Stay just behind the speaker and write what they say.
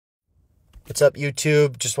What's up,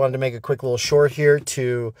 YouTube? Just wanted to make a quick little short here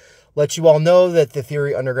to let you all know that the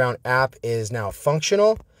Theory Underground app is now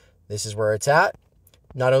functional. This is where it's at.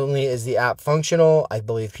 Not only is the app functional, I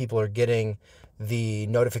believe people are getting the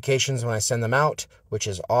notifications when I send them out, which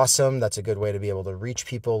is awesome. That's a good way to be able to reach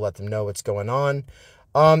people, let them know what's going on.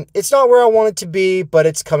 It's not where I want it to be, but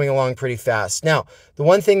it's coming along pretty fast. Now, the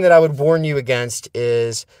one thing that I would warn you against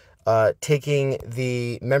is taking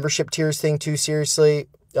the membership tiers thing too seriously.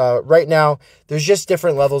 Right now, there's just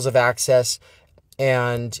different levels of access,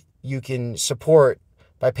 and you can support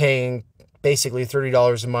by paying basically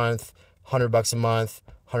 $30 a month, $100 a month,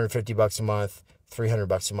 $150 a month,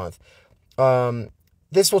 $300 a month.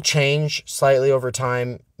 This will change slightly over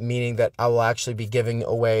time, meaning that I will actually be giving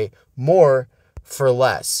away more for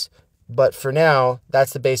less. But for now,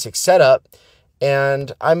 that's the basic setup.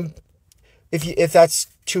 And if that's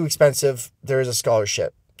too expensive, there is a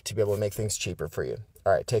scholarship to be able to make things cheaper for you.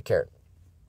 All right, take care.